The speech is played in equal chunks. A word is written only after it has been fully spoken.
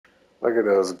Look at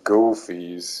those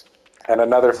goofies. And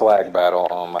another flag battle.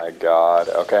 Oh my god.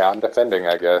 Okay, I'm defending,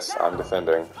 I guess. I'm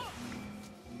defending.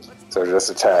 So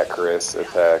just attack, Chris.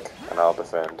 Attack, and I'll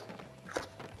defend.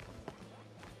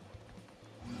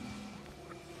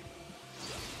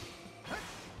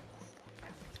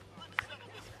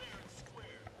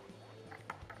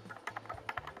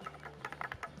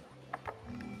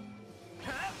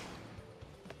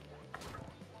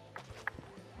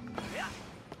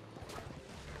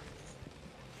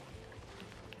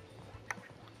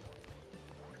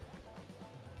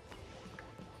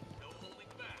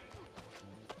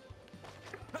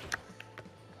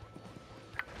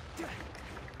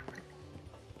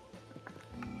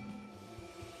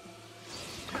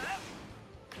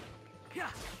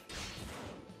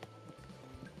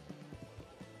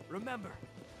 Remember,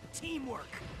 teamwork.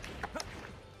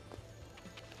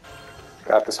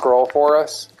 Got the scroll for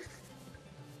us.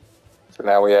 So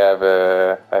now we have,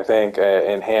 I think,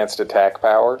 enhanced attack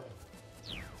power.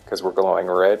 Because we're glowing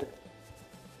red.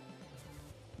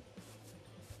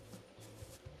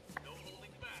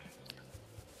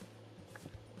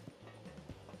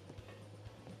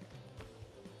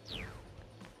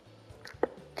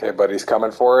 Okay, buddy's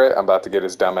coming for it. I'm about to get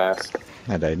his dumbass.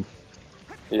 I died.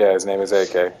 Yeah, his name is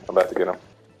AK. I'm about to get him.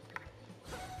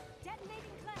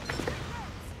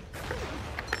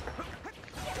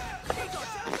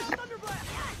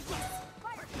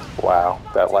 Wow,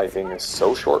 that lightning is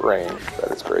so short range.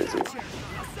 That is crazy.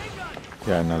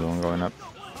 Yeah, another one going up.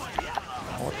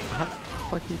 What the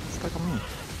fuck? He's stuck on me.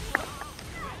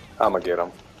 I'm gonna get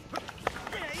him.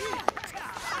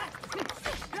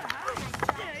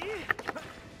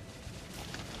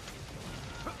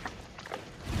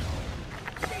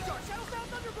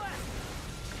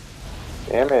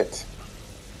 Damn it.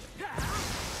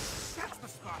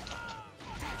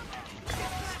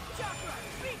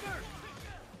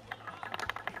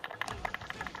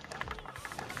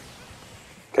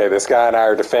 Okay, this guy and I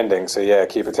are defending, so yeah,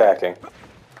 keep attacking.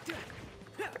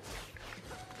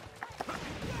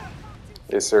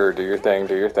 Yes, sir, do your thing,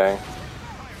 do your thing.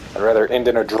 I'd rather end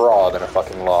in a draw than a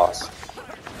fucking loss.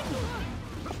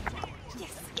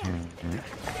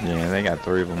 Yeah, they got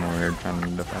 3 of them over here trying to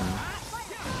defend.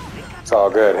 It's all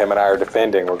good. Him and I are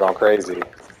defending. We're going crazy.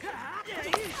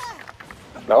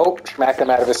 Nope. Smacked him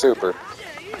out of his super.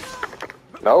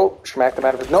 Nope. Smacked him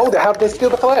out of his... No, how did they steal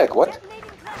the flag? What?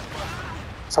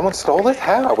 Someone stole it?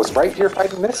 How? I was right here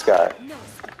fighting this guy.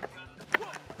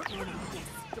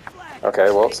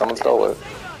 Okay, well, someone stole it.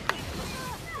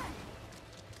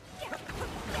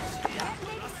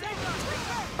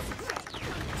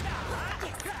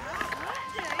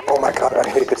 Oh my god, I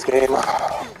hate this game.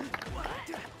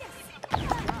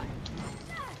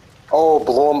 Oh,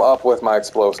 blew him up with my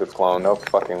explosive clone. No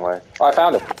fucking way. Oh, I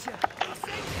found him.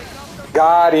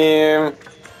 Got him.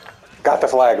 Got the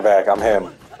flag back. I'm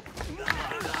him.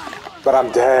 But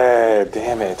I'm dead.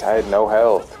 Damn it. I had no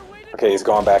health. Okay, he's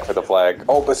going back for the flag.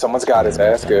 Oh, but someone's got his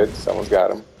ass. Good. Someone's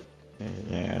got him.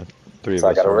 Yeah, 3 of us. So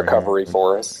I got a recovery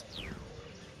for us.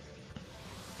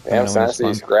 Damn,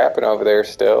 Sansy's scrapping over there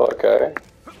still. Okay.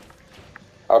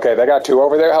 Okay, they got 2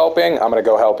 over there helping. I'm gonna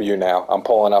go help you now. I'm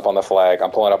pulling up on the flag.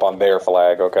 I'm pulling up on their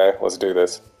flag, okay? Let's do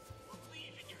this.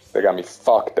 They got me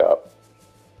fucked up.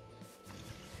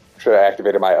 Should have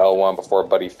activated my L1 before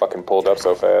Buddy fucking pulled up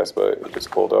so fast, but he just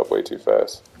pulled up way too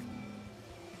fast.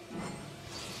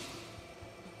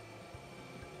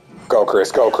 Go,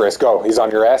 Chris, go, Chris, go. He's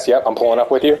on your ass. Yep, I'm pulling up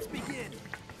with you.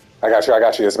 I got you, I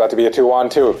got you. It's about to be a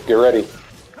 2-on-2. Get ready.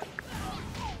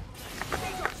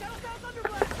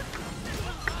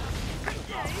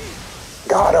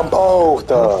 Got them both!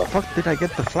 How the fuck did I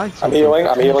get the flag? I'm healing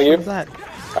you. That?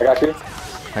 I got you.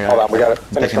 Hold on, we gotta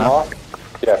finish them off.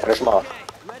 Yeah, finish them off.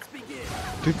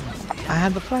 Dude, I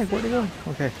had the flag, where'd it go?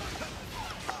 Okay.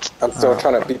 I'm still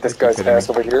trying to beat this guy's ass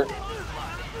over here.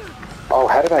 Oh,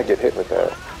 how did I get hit with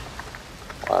that?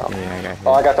 Wow. Yeah, I got hit.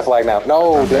 Oh, I got the flag now.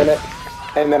 No, damn it.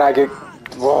 And then I get...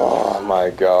 Oh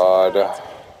my god.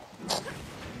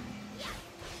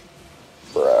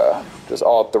 Bruh. Just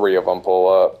all 3 of them pull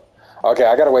up. Okay,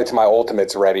 I gotta wait till my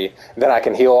ultimate's ready. Then I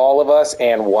can heal all of us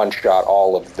and one-shot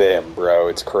all of them, bro.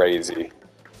 It's crazy.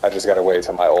 I just gotta wait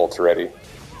till my ult's ready.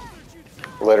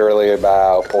 Literally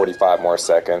about 45 more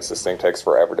seconds. This thing takes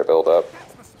forever to build up.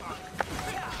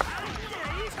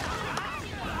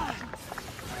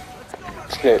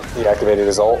 Shit, he activated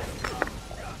his ult.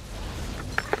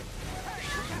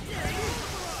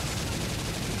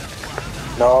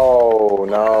 No,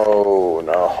 no,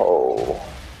 no.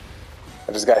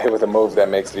 I just got hit with a move that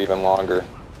makes it even longer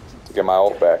to get my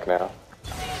ult back now.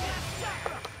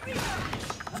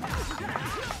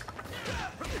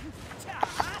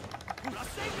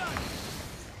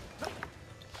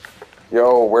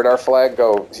 Yo, where'd our flag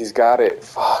go? He's got it.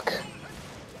 Fuck.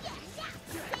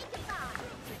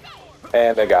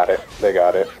 And they got it. They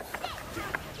got it.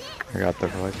 I got the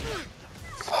flag.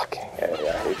 Fucking hey,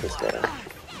 I hate this game.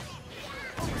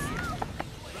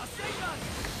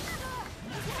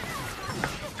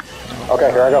 Okay,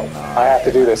 here I go. I have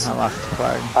to do this. I lost the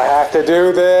flag. I have to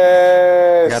do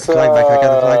this. I got the flag back. I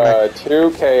got the flag back.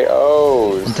 2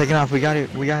 KOs. I'm taking off. We got it.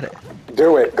 We got it.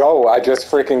 Do it. Go. I just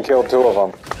freaking killed 2 of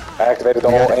them. I activated the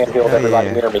We whole got it. and healed Hell everybody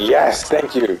yeah. near me. Yes,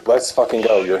 thank you. Let's fucking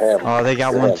go. You're him. Oh, they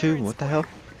got You're one him. too. What the hell?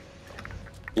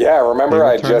 Yeah, remember They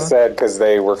I returned just one? said because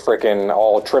they were freaking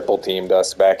all triple teamed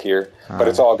us back here. But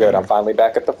it's all good. I'm finally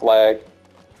back at the flag.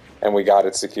 And we got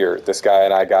it secured. This guy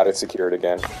and I got it secured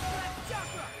again.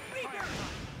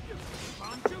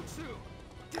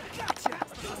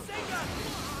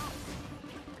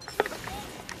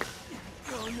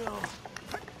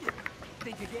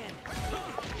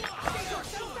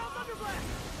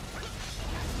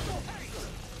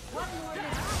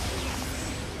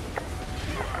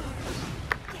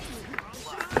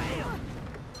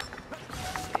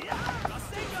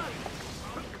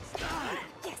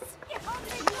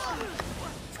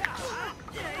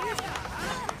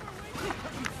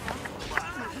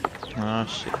 Oh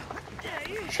shit.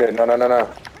 Shit, no, no, no, no.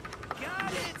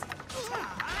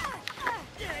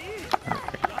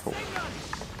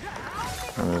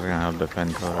 I'm just gonna have to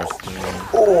defend for the rest of the game.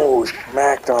 Oh,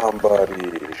 smacked on,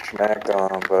 buddy. Smacked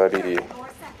on, buddy.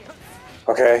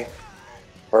 Okay.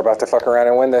 We're about to fuck around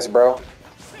and win this, bro.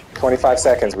 25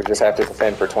 seconds. We just have to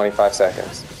defend for 25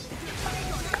 seconds.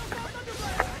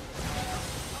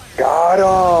 Got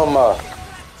him!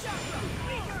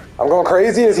 I'm going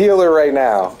crazy as healer right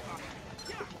now.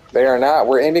 They are not.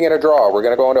 We're ending in a draw. We're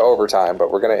going to go into overtime, but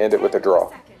we're going to end it with a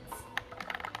draw.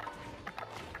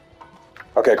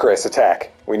 Okay, Chris,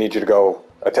 attack. We need you to go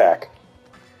attack.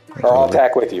 Or I'll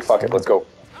attack with you. Fuck it, let's go.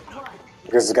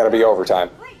 Because it's going to be overtime.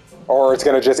 Or it's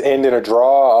going to just end in a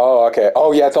draw. Oh, okay.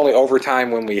 Oh, yeah, it's only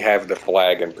overtime when we have the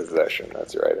flag in possession.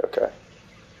 That's right, okay.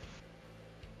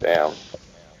 Damn.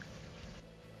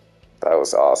 That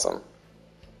was awesome.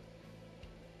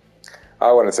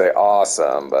 I wouldn't say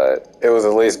awesome, but it was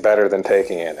at least better than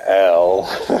taking an L.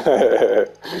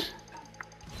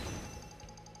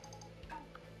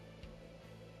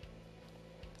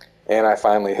 And I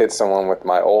finally hit someone with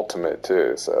my ultimate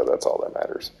too, so that's all that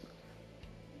matters.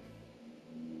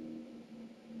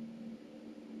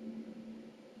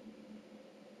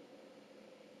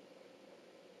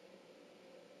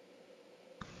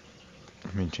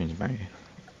 Let me change my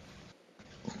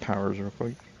powers real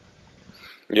quick.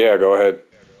 Yeah, go ahead.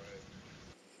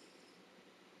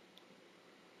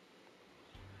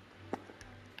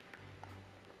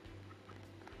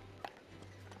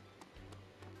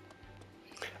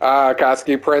 Ah,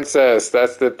 Koski Princess.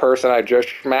 That's the person I just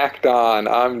smacked on.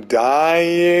 I'm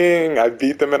dying. I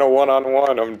beat them in a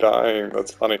one-on-one. I'm dying.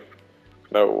 That's funny.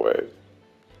 No way.